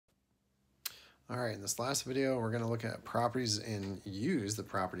All right, in this last video, we're going to look at properties and use the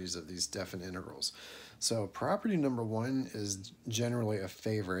properties of these definite integrals. So property number one is generally a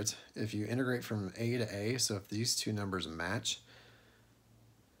favorite. If you integrate from a to a, so if these two numbers match,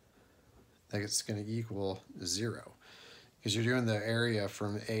 that's going to equal 0. Because you're doing the area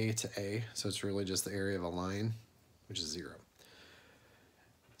from a to a, so it's really just the area of a line, which is 0.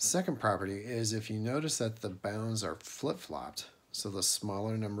 Second property is if you notice that the bounds are flip-flopped, so the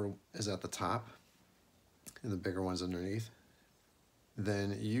smaller number is at the top and the bigger one's underneath,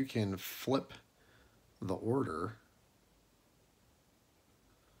 then you can flip the order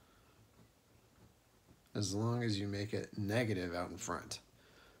as long as you make it negative out in front.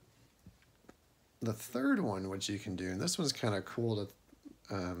 The third one, which you can do, and this one's kind of cool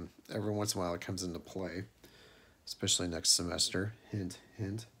to, every once in a while it comes into play, especially next semester, hint,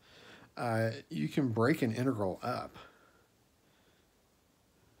 hint. You can break an integral up.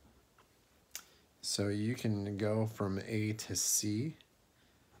 So you can go from a to c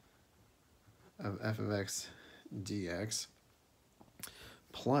of f of x dx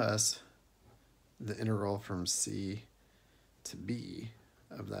plus the integral from c to b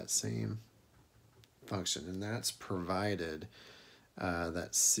of that same function. And that's provided that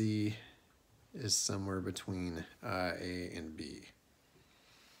c is somewhere between a and b.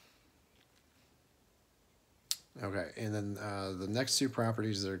 Okay, and then the next two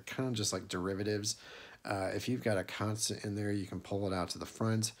properties are kind of just like derivatives. If you've got a constant in there, you can pull it out to the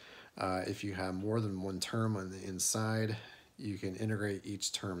front. If you have more than one term on the inside, you can integrate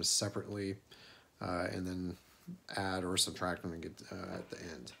each term separately and then add or subtract them and get at the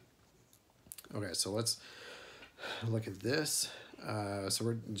end. Okay, so let's look at this. So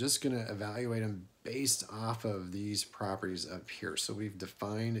we're just going to evaluate them based off of these properties up here. So we've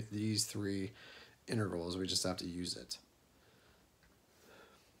defined these three integrals, we just have to use it.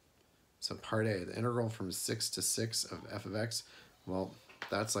 So part A, the integral from 6 to 6 of f of x, well,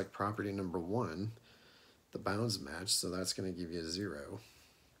 that's like property number one. The bounds match, so that's going to give you a 0.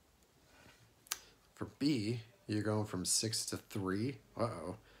 For B, you're going from 6 to 3.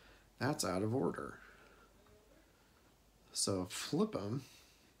 Uh-oh, that's out of order. So flip them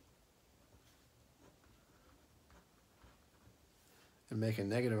and make a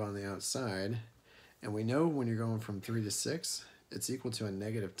negative on the outside. And we know when you're going from 3 to 6, it's equal to a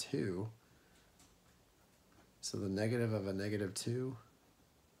 -2. So the negative of a -2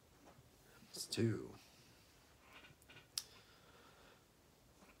 is 2.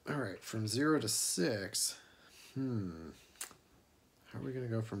 All right, from 0 to 6, how are we going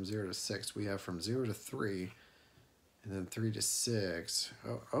to go from 0 to 6? We have from 0 to 3, and then 3 to 6.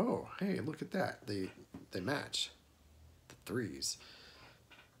 Oh, hey, look at that. They match, the 3's.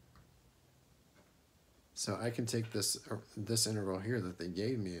 So I can take this integral here that they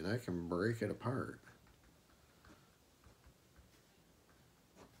gave me and I can break it apart.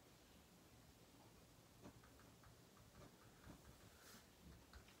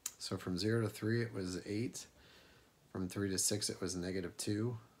 So from 0 to 3 it was 8. From 3 to 6 it was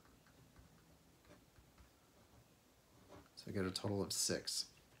 -2. So I get a total of 6.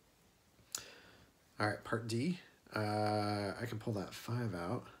 All right, part D. I can pull that 5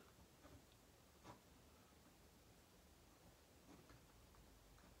 out.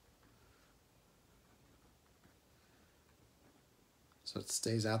 So it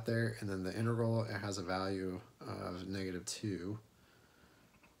stays out there, and then the integral, it has a value of -2.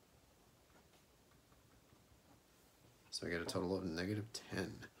 So I get a total of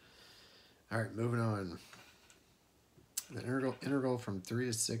 -10. All right, moving on. The integral from 3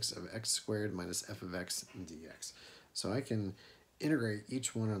 to 6 of x squared minus f of x dx. So I can integrate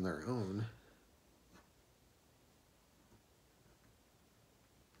each one on their own.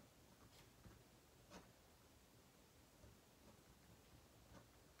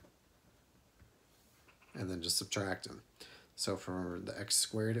 And then just subtract them. So for the x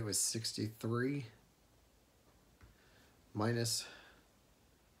squared, it was 63 minus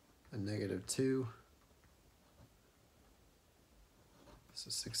a -2. So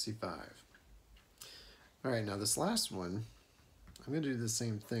 65. All right, now this last one, I'm going to do the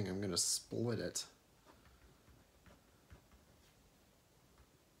same thing. I'm going to split it.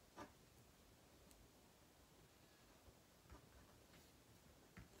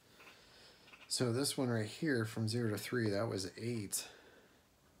 So this one right here from 0 to 3, that was 8.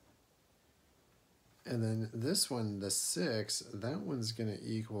 And then this one, the 6, that one's going to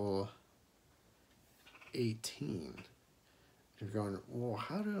equal 18. You're going, well,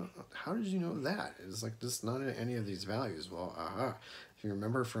 how did you know that? It's like just not in any of these values. Well, if you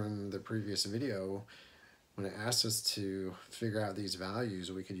remember from the previous video, when it asked us to figure out these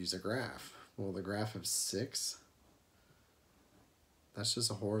values, we could use a graph. well, the graph of 6, that's just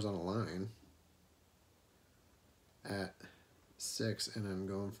a horizontal line at 6, and I'm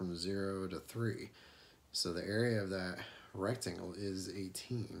going from 0 to 3. So the area of that rectangle is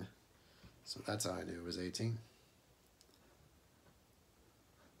 18. So that's how I knew it was 18.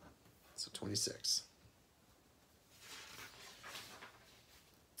 So 26.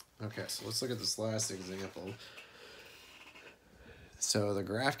 Okay, so let's look at this last example. So the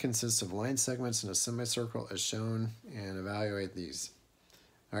graph consists of line segments in a semicircle as shown, and evaluate these.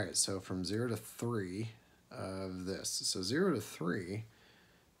 All right, so from 0 to 3 of this. So 0 to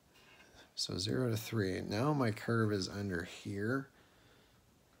 3, now my curve is under here.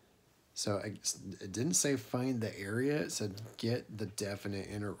 So it didn't say find the area, it said get the definite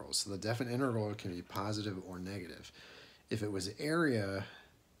integral. So the definite integral can be positive or negative. If it was area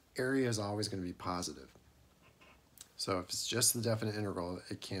is always going to be positive. So if it's just the definite integral,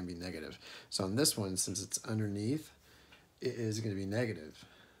 it can be negative. So on this one, since it's underneath, it is going to be negative.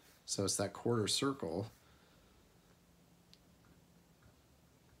 So it's that quarter circle.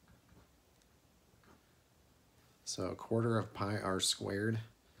 So a quarter of pi r squared.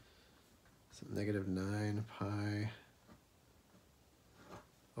 So negative 9 pi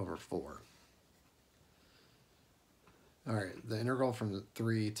over 4. All right, the integral from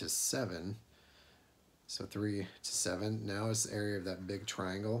 3 to 7. So 3 to 7. Now it's the area of that big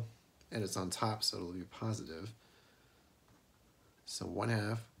triangle, and it's on top, so it'll be positive. So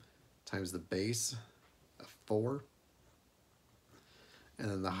 1/2 times the base of 4, and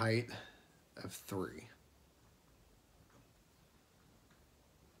then the height of 3.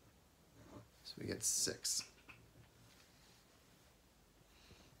 So we get 6.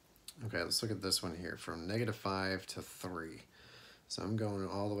 Okay, let's look at this one here, from -5 to 3. So I'm going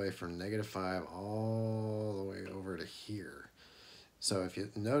all the way from -5 all the way over to here. So if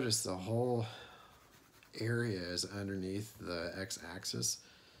you notice, the whole area is underneath the x-axis.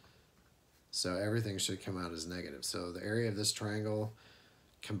 So everything should come out as negative. So the area of this triangle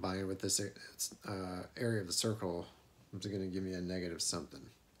combined with this area of the circle is going to give me a negative something.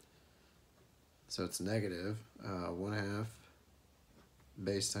 So it's negative 1/2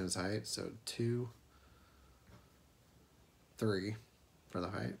 base times height, so 2, 3 for the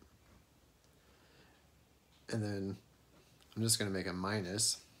height. And then I'm just going to make a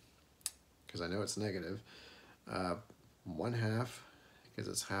minus, because I know it's negative. 1/2, because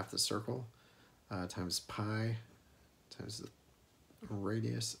it's half the circle, times pi times the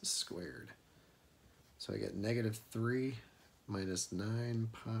radius squared. So I get -3 minus 9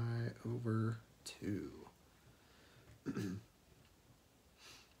 pi over 2.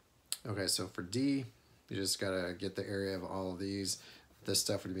 Okay, so for D, you just gotta get the area of all of these. This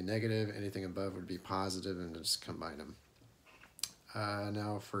stuff would be negative, anything above would be positive, and just combine them.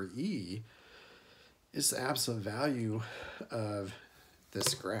 Now for E, it's the absolute value of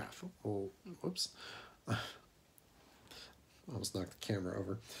this graph. Oh, whoops. Almost knocked the camera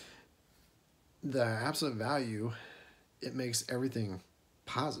over. The absolute value, it makes everything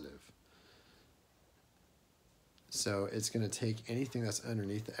positive. So it's going to take anything that's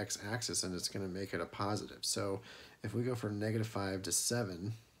underneath the x-axis and it's going to make it a positive. So if we go from -5 to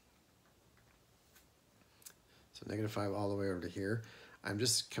 7, so -5 all the way over to here, I'm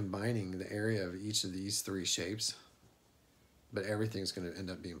just combining the area of each of these 3 shapes, but everything's going to end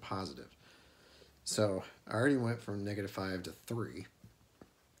up being positive. So I already went from -5 to 3.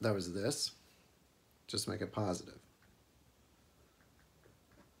 That was this. Just make it positive.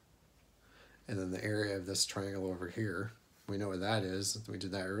 And then the area of this triangle over here, we know what that is. We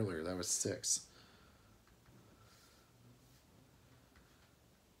did that earlier. That was 6.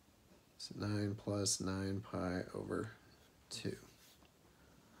 So 9 plus 9 pi over 2.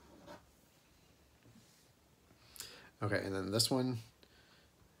 Okay, and then this one,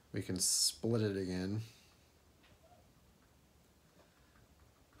 we can split it again.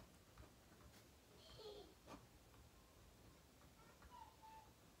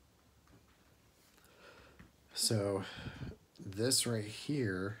 So this right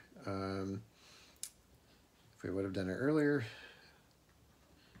here, if we would have done it earlier,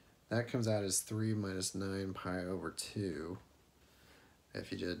 that comes out as 3 minus 9 pi over 2.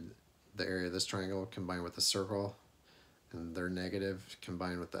 If you did the area of this triangle combined with the circle, and they're negative,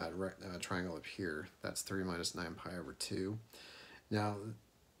 combined with that triangle up here, that's 3 minus 9 pi over 2. Now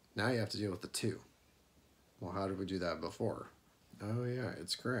you have to deal with the 2. Well, how did we do that before? Oh yeah,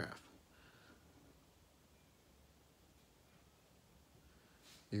 it's graph.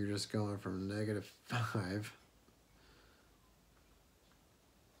 You're just going from -5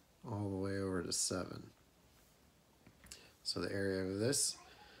 all the way over to 7. So the area of this,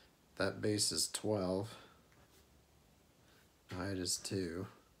 that base is 12. Height is 2.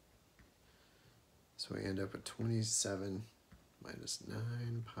 So we end up with 27 minus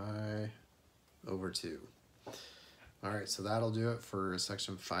 9 pi over 2. All right, so that'll do it for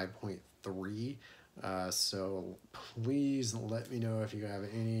section 5.3. So please let me know if you have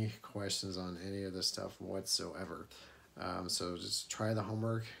any questions on any of this stuff whatsoever. So just try the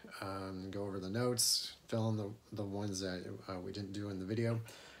homework, go over the notes, fill in the ones that we didn't do in the video,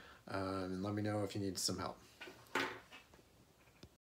 and let me know if you need some help.